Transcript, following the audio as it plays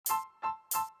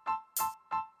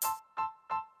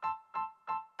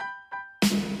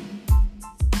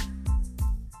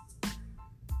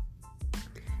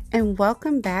And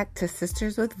welcome back to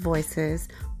Sisters with Voices,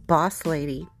 Boss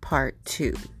Lady Part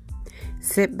 2.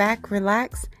 Sit back,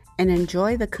 relax, and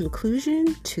enjoy the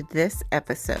conclusion to this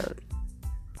episode.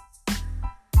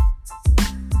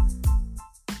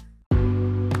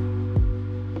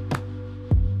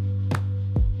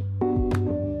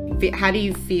 How do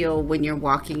you feel when you're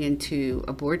walking into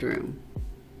a boardroom?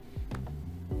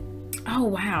 Oh,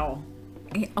 wow.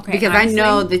 Okay. Because honestly, I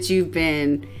know that you've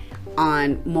been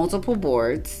on multiple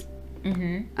boards,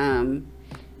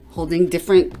 holding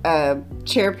different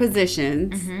chair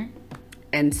positions.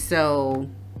 And so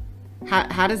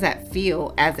how does that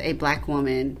feel as a Black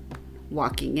woman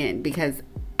walking in? Because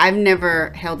I've never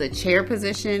held a chair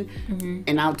position,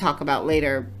 and I'll talk about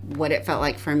later what it felt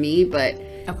like for me, but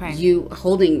you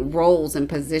holding roles and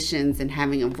positions and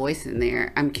having a voice in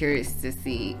there, I'm curious to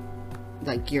see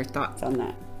like your thoughts on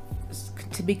that.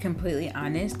 To be completely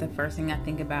honest, the first thing I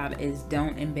think about is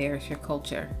don't embarrass your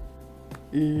culture.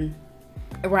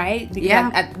 Right?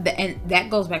 Because and that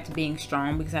goes back to being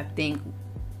strong, because I think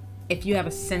if you have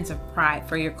a sense of pride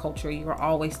for your culture, you're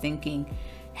always thinking,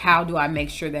 how do I make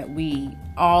sure that we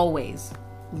always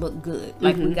look good?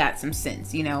 Like we got some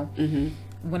sense, you know?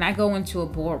 When I go into a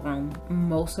boardroom,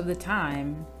 most of the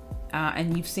time,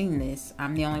 and you've seen this,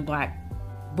 I'm the only Black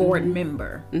board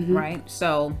member, right?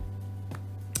 So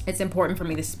it's important for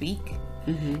me to speak.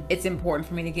 It's important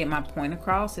for me to get my point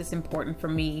across. It's important for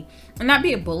me and not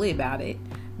be a bully about it,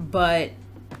 but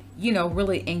you know,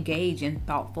 really engage in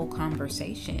thoughtful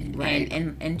conversation,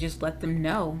 and just let them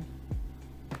know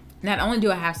not only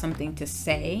do I have something to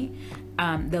say,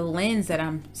 the lens that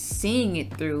I'm seeing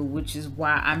it through, which is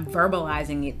why I'm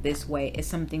verbalizing it this way, is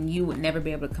something you would never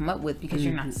be able to come up with because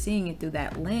you're not seeing it through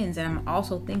that lens. And I'm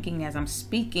also thinking as I'm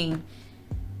speaking,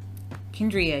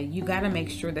 Kendria, you got to make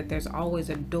sure that there's always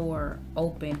a door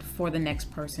open for the next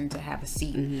person to have a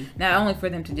seat. Not only for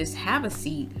them to just have a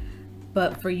seat,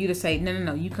 but for you to say,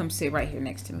 no, you come sit right here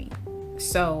next to me.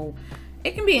 So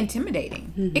it can be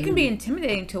intimidating. It can be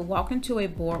intimidating to walk into a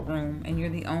boardroom and you're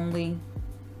the only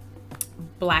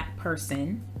Black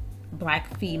person,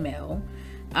 Black female,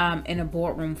 in a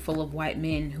boardroom full of white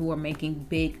men who are making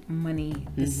big money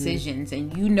decisions.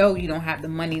 And you know you don't have the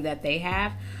money that they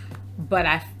have, but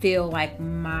I feel like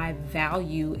my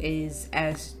value is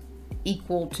as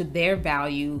equal to their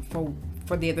value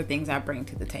for the other things I bring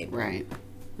to the table.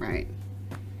 Right.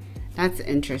 That's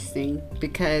interesting,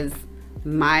 because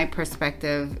my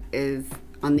perspective is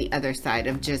on the other side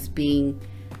of just being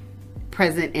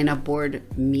present in a board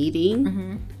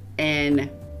meeting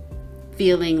and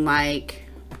feeling like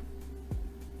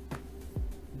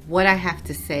what I have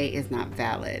to say is not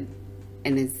valid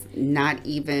and is not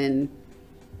even,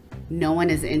 no one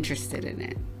is interested in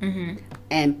it.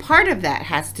 And part of that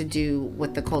has to do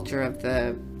with the culture of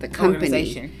the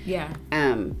company.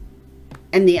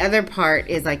 And the other part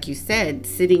is, like you said,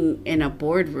 sitting in a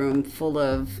boardroom full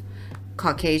of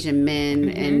Caucasian men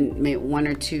and maybe one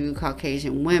or two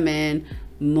Caucasian women,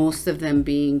 most of them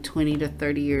being 20 to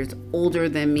 30 years older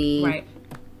than me. Right.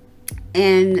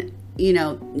 And, you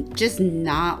know, just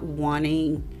not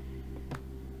wanting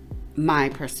my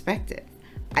perspective.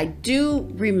 I do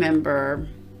remember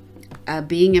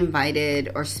being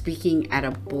invited or speaking at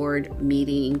a board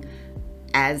meeting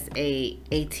as a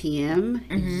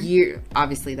ATM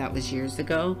obviously that was years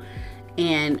ago,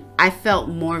 and I felt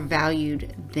more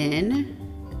valued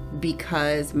then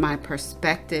because my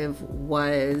perspective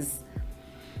was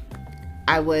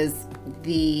I was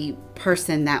the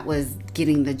person that was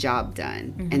getting the job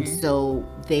done, and so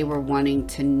they were wanting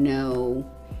to know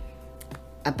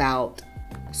about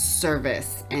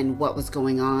service and what was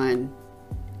going on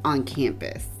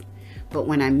campus. But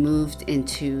when I moved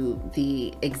into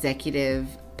the executive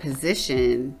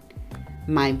position,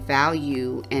 my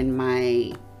value and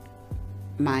my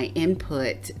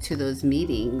input to those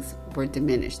meetings were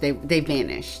diminished. They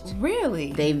vanished.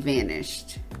 Really? They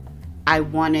vanished. I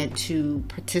wanted to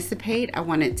participate. I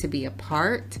wanted to be a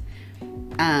part.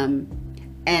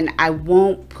 And I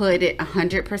won't put it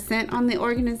 100% on the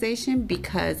organization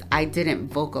because I didn't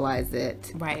vocalize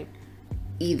it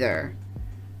either.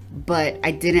 But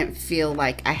I didn't feel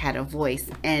like I had a voice.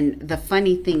 And the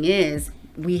funny thing is,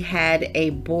 we had a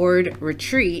board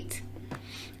retreat,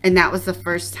 and that was the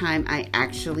first time I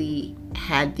actually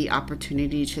had the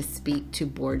opportunity to speak to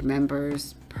board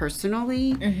members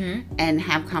personally and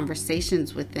have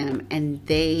conversations with them. And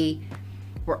they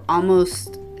were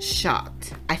almost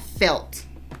shocked. I felt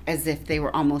as if they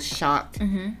were almost shocked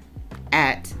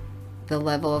at the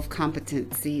level of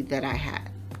competency that I had.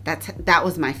 That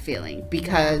was my feeling,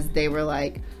 because they were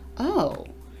like, oh,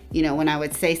 you know, when I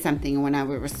would say something, and when I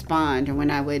would respond, or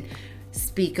when I would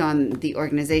speak on the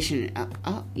organization,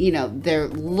 their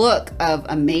look of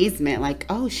amazement, like,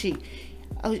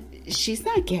 she's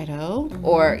not ghetto,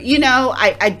 or,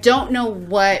 I don't know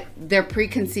what their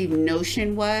preconceived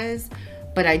notion was,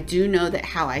 but I do know that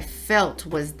how I felt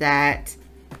was that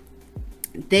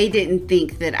they didn't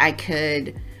think that I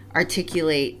could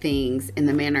articulate things in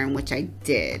the manner in which I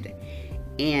did.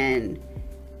 And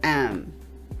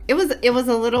it was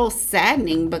a little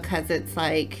saddening, because it's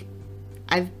like,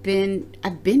 I've been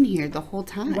here the whole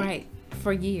time. Right.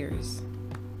 For years.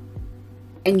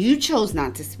 And you chose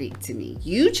not to speak to me.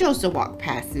 You chose to walk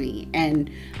past me. And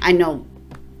I know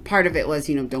part of it was,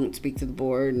 don't speak to the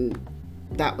board, and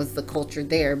that was the culture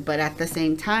there. But at the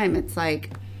same time, it's like,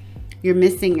 you're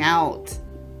missing out.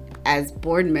 As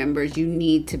board members, you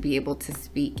need to be able to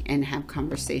speak and have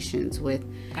conversations with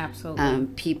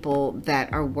people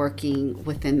that are working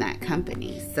within that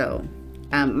company. So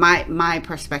my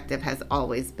perspective has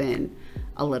always been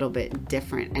a little bit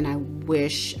different, and I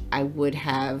wish I would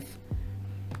have,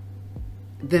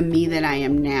 the me that I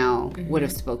am now would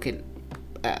have spoken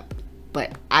up,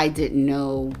 but I didn't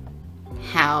know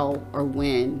how or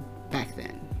when back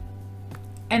then.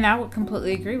 And I would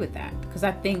completely agree with that, because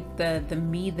I think the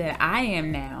me that I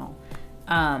am now,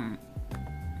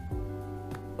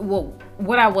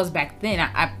 what I was back then,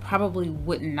 I probably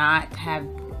would not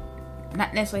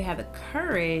necessarily have the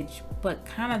courage, but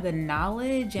kind of the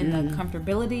knowledge and the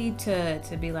comfortability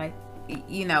to be like,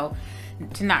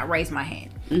 to not raise my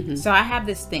hand. So I have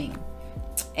this thing,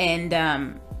 and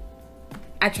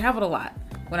I traveled a lot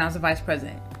when I was a vice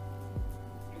president,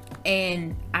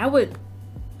 and I would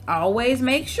always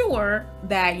make sure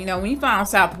that, when you fly on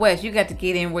Southwest, you got to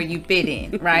get in where you fit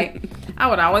in, right? I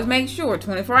would always make sure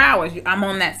 24 hours I'm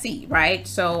on that seat, right?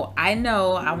 So I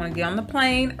know I want to get on the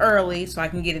plane early so I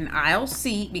can get an aisle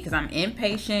seat, because I'm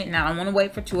impatient and I don't want to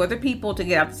wait for 2 other people to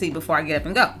get out the seat before I get up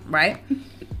and go, right?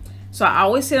 So I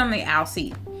always sit on the aisle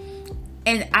seat.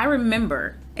 And I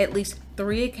remember at least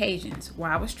 3 occasions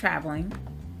where I was traveling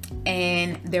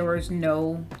and there was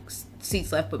no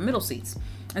seats left but middle seats.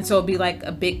 And so it'd be like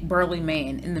a big burly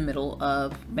man in the middle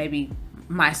of maybe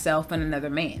myself and another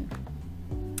man.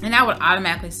 And I would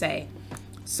automatically say,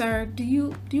 "Sir, do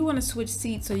you want to switch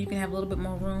seats so you can have a little bit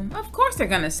more room?" Of course they're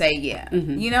going to say yeah.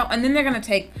 And then they're going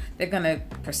to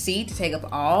proceed to take up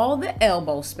all the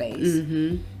elbow space.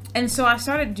 And so I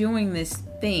started doing this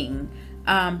thing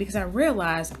because I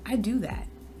realized I do that.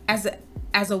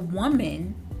 As a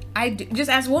woman, I do, just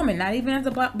as a woman, not even as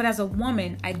a black, but as a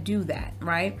woman, I do that,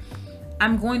 right?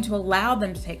 I'm going to allow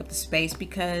them to take up the space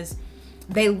because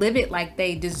they live it like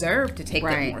they deserve to take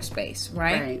up more space,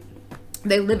 right?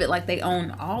 They live it like they own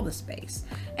all the space.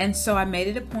 And so I made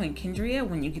it a point, Kendria,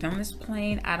 when you get on this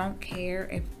plane, I don't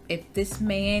care if this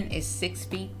man is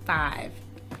 6'5"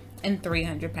 and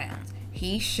 300 pounds.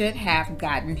 He should have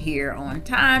gotten here on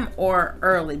time or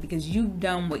early, because you've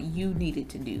done what you needed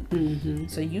to do.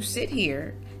 So you sit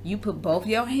here, you put both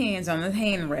your hands on the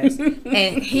handrest,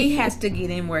 and he has to get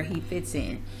in where he fits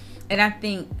in. And I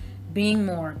think being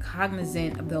more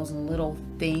cognizant of those little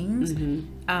things,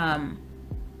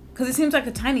 because it seems like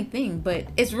a tiny thing, but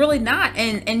it's really not.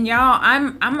 And y'all,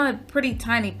 I'm a pretty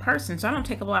tiny person, so I don't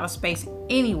take up a lot of space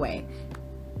anyway.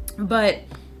 But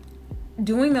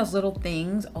doing those little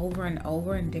things over and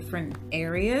over in different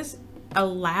areas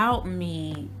allowed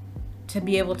me to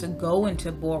be able to go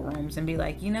into boardrooms and be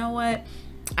like, you know what?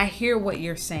 I hear what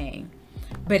you're saying,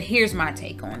 but here's my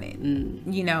take on it.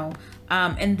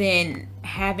 And then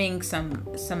having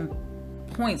some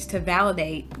points to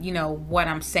validate, what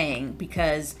I'm saying,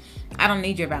 because I don't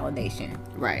need your validation.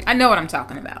 Right. I know what I'm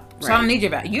talking about. So I don't need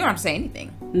your validation. You don't have to say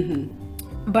anything.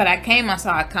 But I came, I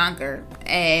saw, I conquered,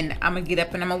 and I'm going to get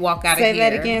up and I'm going to walk out of here.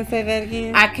 Say that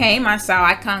again. I came, I saw,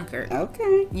 I conquered.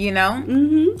 Okay.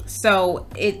 So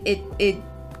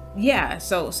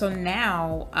So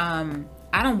now,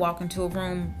 I don't walk into a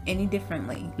room any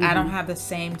differently. I don't have the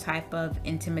same type of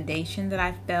intimidation that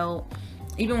I felt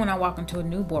even when I walk into a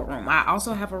new boardroom. I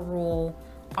also have a rule: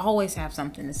 always have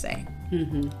something to say.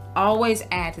 Always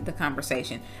add to the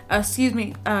conversation. Excuse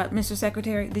me, Mr.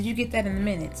 Secretary, did you get that in the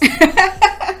minutes?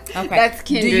 Okay. That's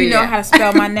Kendria. Do you know how to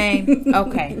spell my name?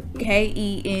 Okay.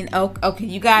 Keno. Okay,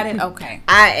 you got it? Okay.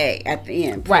 IA at the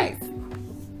end. Please. Right.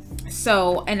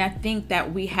 So, and I think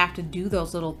that we have to do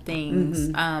those little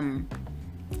things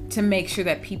to make sure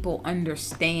that people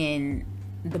understand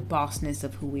the bossness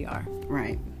of who we are.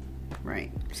 Right.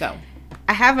 So,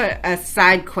 I have a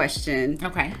side question.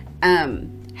 Okay.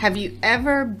 Have you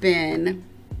ever been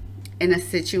in a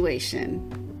situation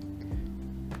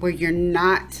where you're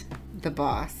not the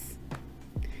boss,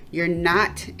 you're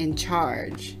not in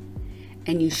charge,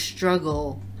 and you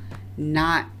struggle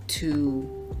not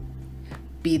to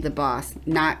be the boss,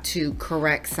 not to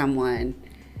correct someone,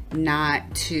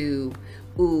 not to,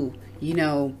 ooh, you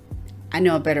know, I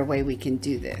know a better way we can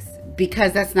do this,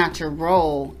 because that's not your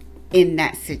role in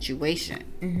that situation.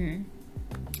 Mm-hmm.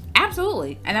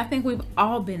 Absolutely. And I think we've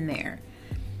all been there.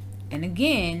 And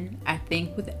again, I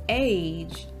think with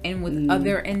age and with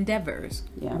other endeavors,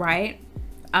 right?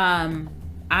 I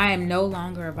am no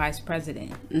longer a vice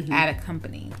president at a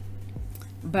company,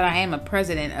 but I am a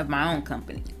president of my own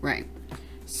company. Right.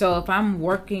 So if I'm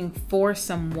working for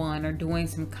someone or doing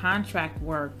some contract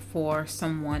work for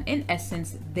someone, in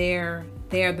essence, they're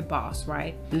the boss,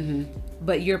 right? Mm-hmm.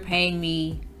 But you're paying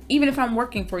me, even if I'm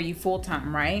working for you full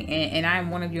time, right? And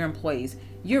I'm one of your employees,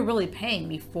 you're really paying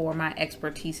me for my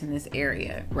expertise in this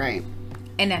area. Right.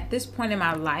 And at this point in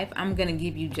my life, I'm going to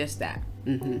give you just that.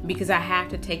 Mm-hmm. Because I have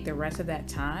to take the rest of that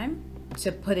time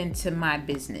to put into my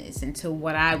business, into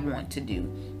what I want to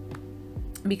do.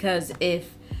 Because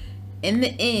if in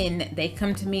the end, they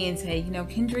come to me and say, you know,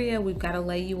 Kendria, we've got to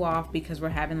lay you off because we're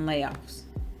having layoffs.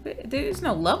 There's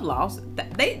no love loss.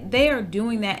 They are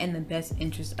doing that in the best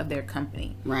interest of their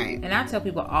company. Right. And I tell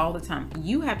people all the time,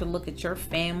 you have to look at your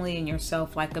family and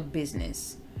yourself like a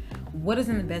business. What is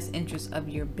in the best interest of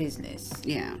your business?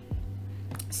 Yeah.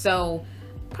 So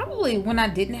probably when I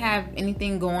didn't have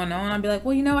anything going on, I'd be like,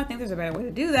 well, you know, I think there's a better way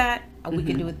to do that. We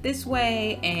can do it this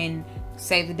way and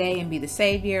save the day and be the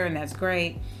savior, and that's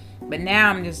great. But now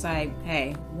I'm just like,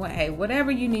 hey,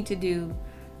 whatever you need to do.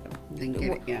 Then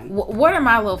get it, yeah. What are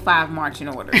my little 5 marching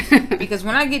orders? Because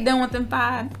when I get done with them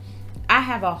 5, I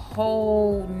have a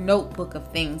whole notebook of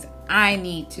things I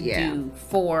need to do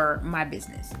for my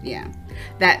business. Yeah.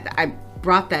 That I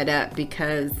brought that up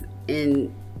because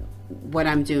in what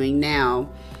I'm doing now,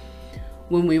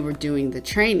 when we were doing the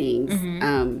trainings,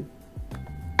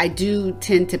 I do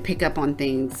tend to pick up on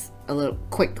things a little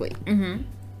quickly. Mm-hmm.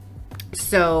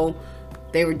 So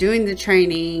they were doing the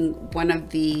training. One of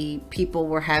the people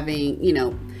were having, you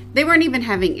know, they weren't even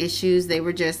having issues. They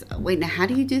were just, wait, now how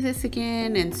do you do this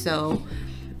again? And so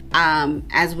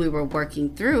as we were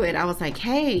working through it, I was like,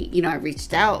 hey, you know, I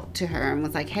reached out to her and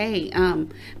was like, hey,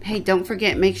 don't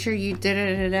forget, make sure you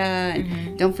da-da-da-da,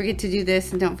 and don't forget to do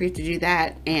this and don't forget to do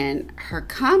that. And her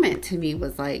comment to me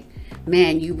was like,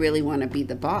 man, you really want to be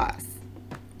the boss.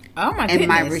 Oh my goodness. And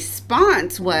my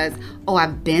response was, oh,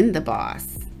 I've been the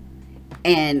boss.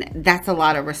 And that's a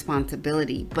lot of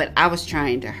responsibility. But I was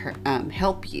trying to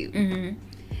help you. Mm-hmm.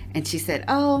 And she said,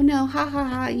 oh, no, ha, ha,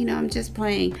 ha. You know, I'm just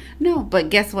playing. No, but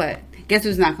guess what? Guess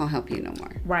who's not going to help you no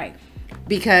more? Right.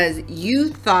 Because you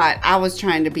thought I was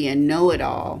trying to be a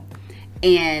know-it-all.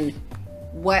 And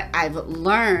what I've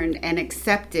learned and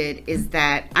accepted is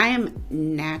that I am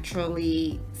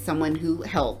naturally someone who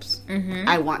helps. Mm-hmm.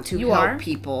 I want to help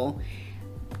people.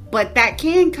 But that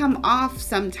can come off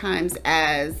sometimes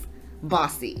as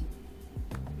bossy.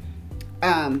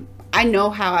 I know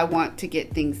how I want to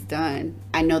get things done.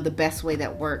 I know the best way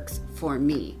that works for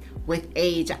me. With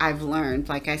age, I've learned,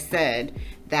 like I said,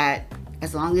 that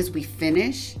as long as we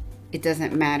finish, it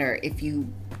doesn't matter if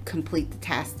you complete the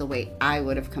task the way I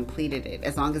would have completed it.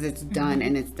 As long as it's done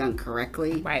and it's done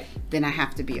correctly, right, then I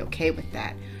have to be okay with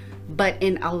that. But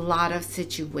in a lot of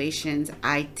situations,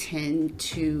 I tend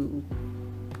to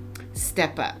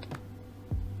step up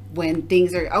when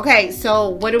things are okay. So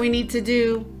what do we need to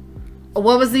do?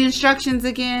 What was the instructions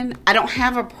again? I don't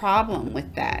have a problem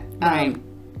with that. Right.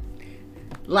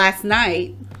 Last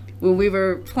night when we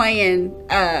were playing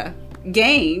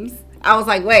games, I was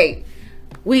like, wait,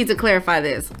 we need to clarify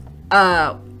this.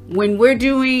 When we're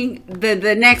doing the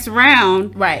next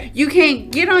round, right, you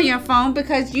can't get on your phone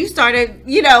because you started,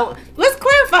 you know, let's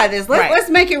clarify this. Let's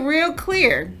make it real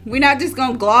clear. We're not just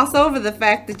going to gloss over the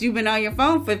fact that you've been on your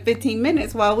phone for 15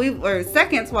 minutes or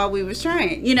seconds while we was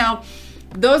trying. You know,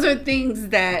 those are things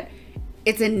that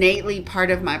it's innately part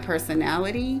of my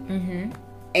personality. Mm-hmm.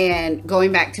 And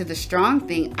going back to the strong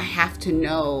thing, I have to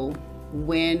know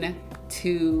when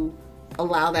to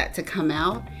allow that to come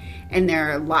out. And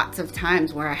there are lots of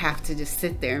times where I have to just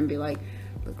sit there and be like,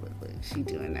 look, she's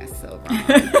doing that so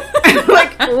wrong.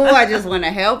 Like, oh, I just want to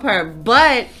help her.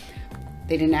 But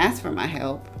they didn't ask for my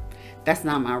help. That's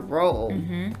not my role.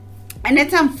 Mm-hmm. And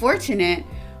it's unfortunate,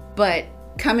 but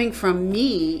coming from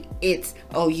me, it's,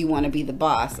 oh, you want to be the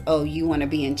boss. Oh, you want to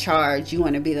be in charge. You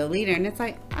want to be the leader. And it's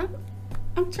like,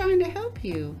 I'm trying to help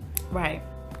you. Right.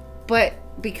 But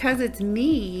because it's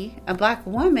me, a Black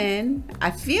woman,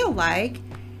 I feel like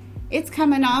it's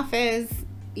coming off as,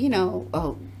 you know,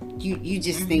 oh, you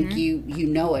just think you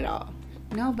know it all.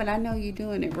 No, but I know you're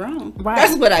doing it wrong. Right.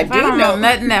 That's what I do don't know.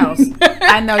 Nothing else.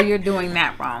 I know you're doing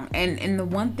that wrong. And the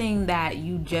one thing that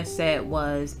you just said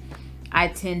was, I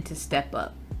tend to step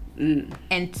up.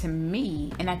 And to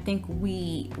me, and I think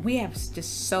we have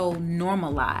just so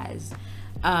normalized,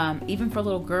 even for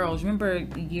little girls. Remember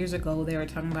years ago they were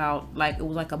talking about, like, it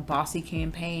was like a bossy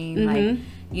campaign, like,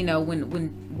 you know,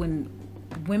 when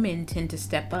women tend to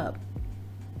step up,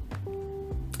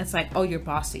 it's like, oh, you're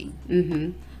bossy.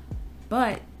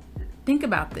 But think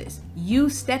about this: you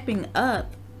stepping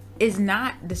up is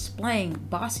not displaying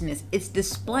bossiness; it's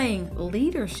displaying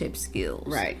leadership skills.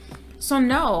 Right. So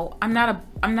no, I'm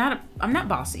not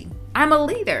bossy. I'm a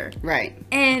leader. Right.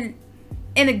 And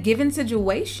in a given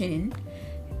situation,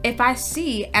 if I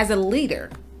see as a leader,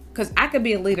 because I could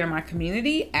be a leader in my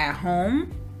community, at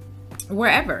home,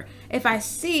 wherever. If I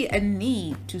see a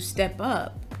need to step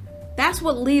up, that's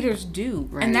what leaders do.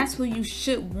 Right. And that's what you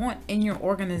should want in your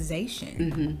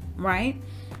organization. Right?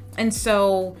 And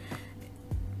so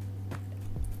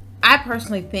I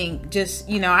personally think, just,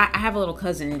 you know, I have a little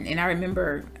cousin, and I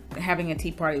remember having a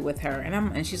tea party with her,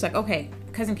 and she's like, okay,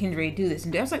 Cousin Kendria, do this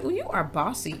and do. I was like, well, you are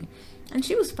bossy. And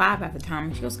she was 5 at the time,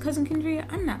 and she goes, Cousin Kendria,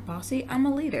 I'm not bossy, I'm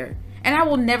a leader. And I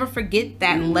will never forget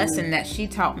that lesson that she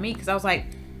taught me, because I was like,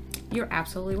 you're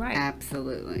absolutely right.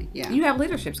 Absolutely. Yeah. You have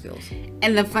leadership skills.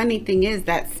 And the funny thing is,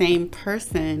 that same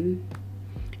person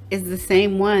is the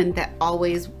same one that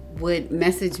always would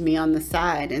message me on the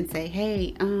side and say,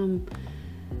 hey,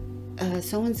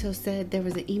 so-and-so said there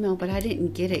was an email, but I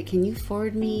didn't get it. Can you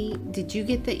forward me? Did you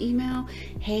get the email?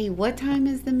 Hey, what time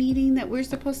is the meeting that we're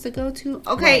supposed to go to?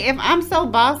 Okay, right. If I'm so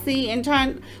bossy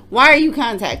and why are you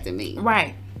contacting me?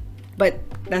 Right. But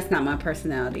that's not my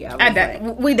personality.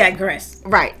 We digress.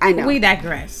 Right, I know. We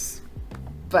digress.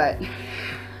 But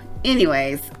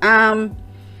anyways, so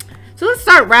let's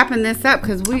start wrapping this up,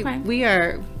 because we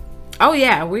are... Oh,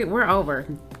 yeah, we're over.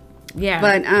 Yeah,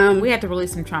 but we had to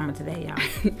release some trauma today,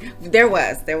 y'all. there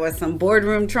was some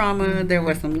boardroom trauma, there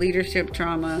was some leadership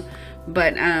trauma,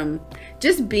 but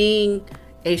just being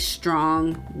a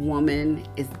strong woman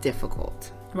is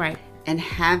difficult, right? And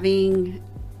having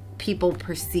people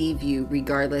perceive you,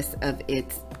 regardless of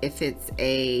if it's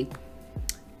a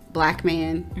black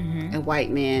man, a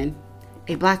white man,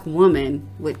 a black woman,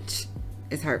 which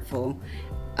is hurtful,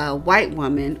 a white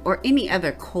woman, or any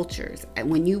other cultures.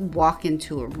 When you walk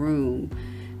into a room,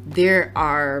 there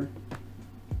are,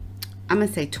 I'm gonna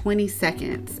say, 20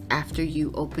 seconds after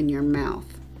you open your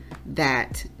mouth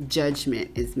that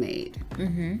judgment is made.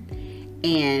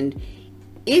 And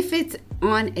if it's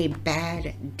on a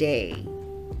bad day,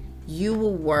 you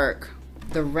will work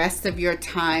the rest of your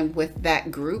time with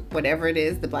that group, whatever it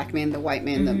is, the black man, the white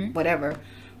man, the whatever,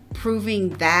 proving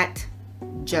that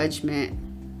judgment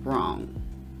wrong.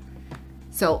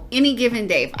 So any given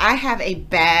day, if I have a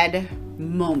bad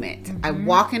moment, I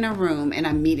walk in a room and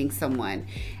I'm meeting someone,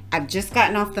 I've just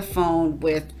gotten off the phone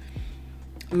with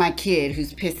my kid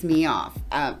who's pissed me off,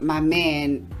 my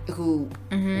man who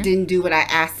didn't do what I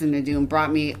asked him to do and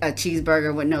brought me a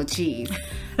cheeseburger with no cheese.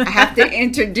 I have to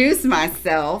introduce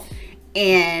myself,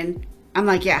 and I'm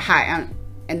like, yeah, hi.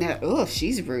 And they're, oh,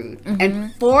 she's rude.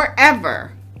 And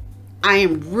forever, I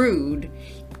am rude.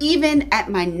 Even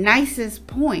at my nicest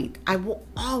point, I will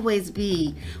always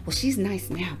be, well, she's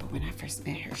nice now, but when I first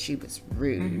met her, she was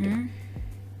rude.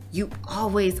 You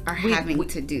always are having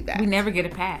to do that. We never get a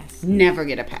pass. Never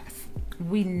get a pass.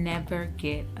 We never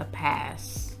get a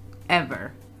pass.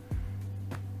 Ever.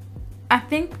 I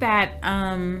think that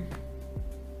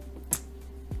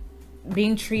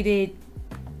being treated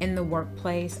in the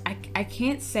workplace, I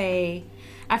can't say...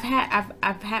 I've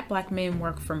had black men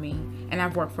work for me, and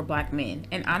I've worked for black men,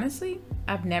 and honestly,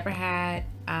 I've never had,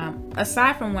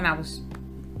 aside from when I was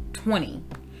 20,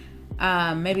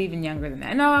 maybe even younger than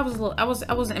that. No, I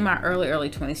was in my early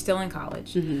 20s, still in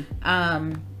college.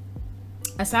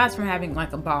 Aside from having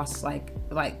like a boss like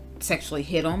sexually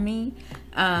hit on me,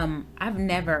 I've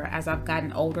never, as I've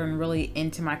gotten older and really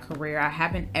into my career, I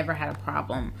haven't ever had a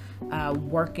problem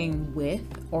working with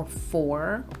or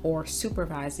for or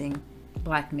supervising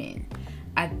black men.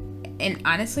 And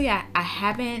honestly, I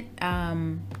haven't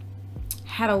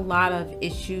had a lot of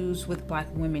issues with black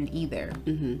women either,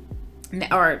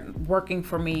 or working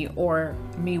for me or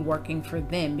me working for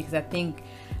them, because I think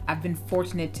I've been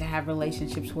fortunate to have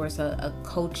relationships where it's a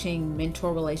coaching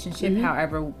mentor relationship,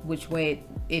 however which way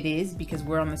it is, because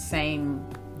we're on the same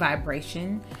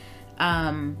vibration.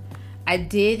 I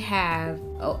did have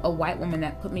a white woman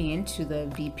that put me into the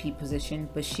VP position,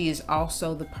 but she is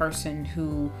also the person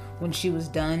who, when she was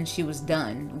done, she was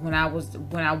done. When I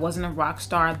wasn't a rock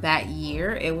star that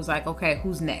year, it was like, okay,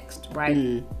 who's next,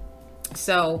 right?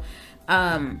 So,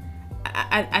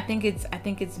 I think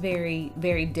it's very,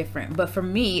 very different. But for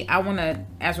me, I want to,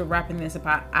 as we're wrapping this up,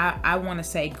 I want to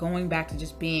say, going back to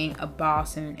just being a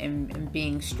boss and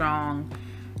being strong,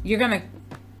 you're gonna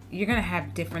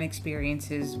have different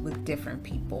experiences with different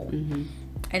people. Mm-hmm.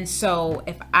 And so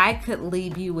if I could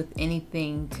leave you with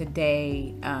anything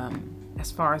today, as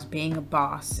far as being a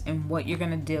boss and what you're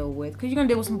gonna deal with, because you're gonna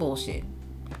deal with some bullshit,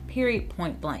 period,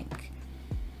 point blank.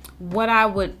 What I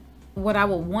would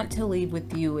want to leave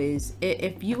with you is,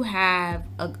 if you have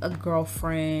a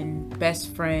girlfriend,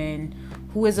 best friend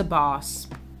who is a boss,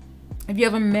 if you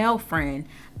have a male friend,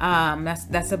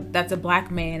 that's a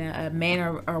black man, a man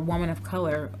or a woman of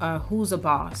color who's a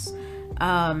boss,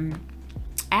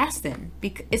 ask them,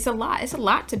 because it's a lot.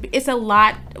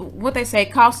 What they say,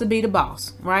 costs to be the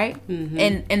boss, right?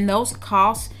 Mm-hmm. And those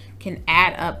costs can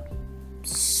add up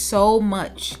so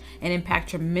much and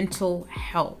impact your mental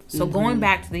health. So going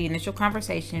back to the initial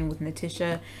conversation with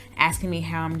Natisha asking me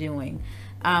how I'm doing,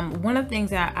 one of the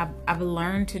things that I've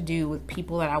learned to do with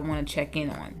people that I want to check in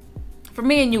on, for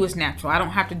me and you, it's natural. I don't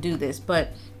have to do this,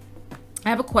 but I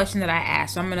have a question that I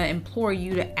ask. So I'm going to implore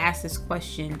you to ask this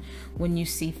question when you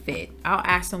see fit. I'll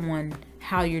ask someone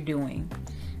how you're doing,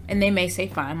 and they may say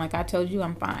fine. Like I told you,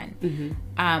 I'm fine.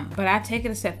 Mm-hmm. But I take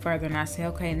it a step further and I say,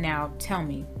 okay, now tell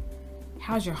me,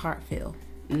 how's your heart feel?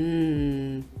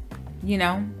 You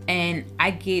know, and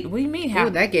I get, what do you mean? How?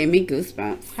 Ooh, that gave me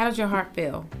goosebumps. How does your heart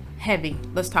feel? Heavy.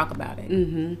 Let's talk about it.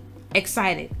 Mm-hmm.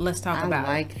 Excited. Let's talk about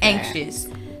it. Anxious.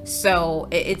 So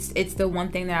it's the one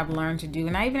thing that I've learned to do.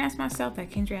 And I even ask myself that,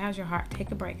 Kendra, how's your heart?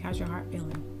 Take a break. How's your heart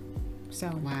feeling? So.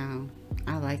 Wow.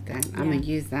 I like that. Yeah. I'm going to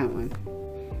use that one.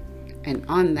 And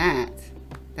on that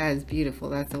is beautiful.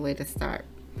 That's the way to start.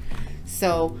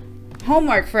 So,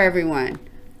 homework for everyone.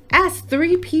 Ask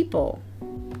 3 people.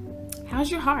 How's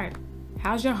your heart?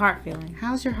 How's your heart feeling?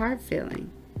 How's your heart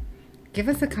feeling? Give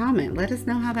us a comment. Let us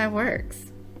know how that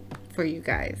works for you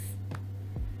guys.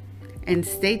 And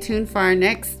stay tuned for our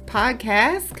next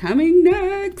podcast coming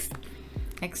next.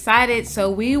 Excited. So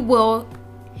we will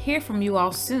hear from you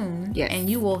all soon. Yes. And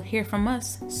you will hear from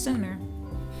us sooner.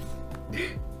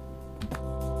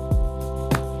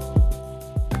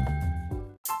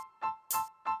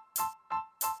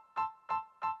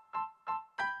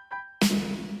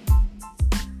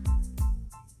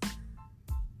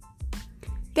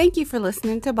 Thank you for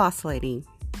listening to Boss Lady.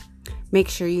 Make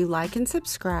sure you like and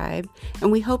subscribe,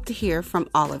 and we hope to hear from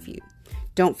all of you.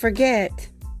 Don't forget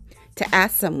to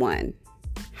ask someone,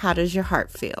 how does your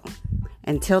heart feel?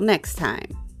 Until next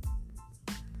time.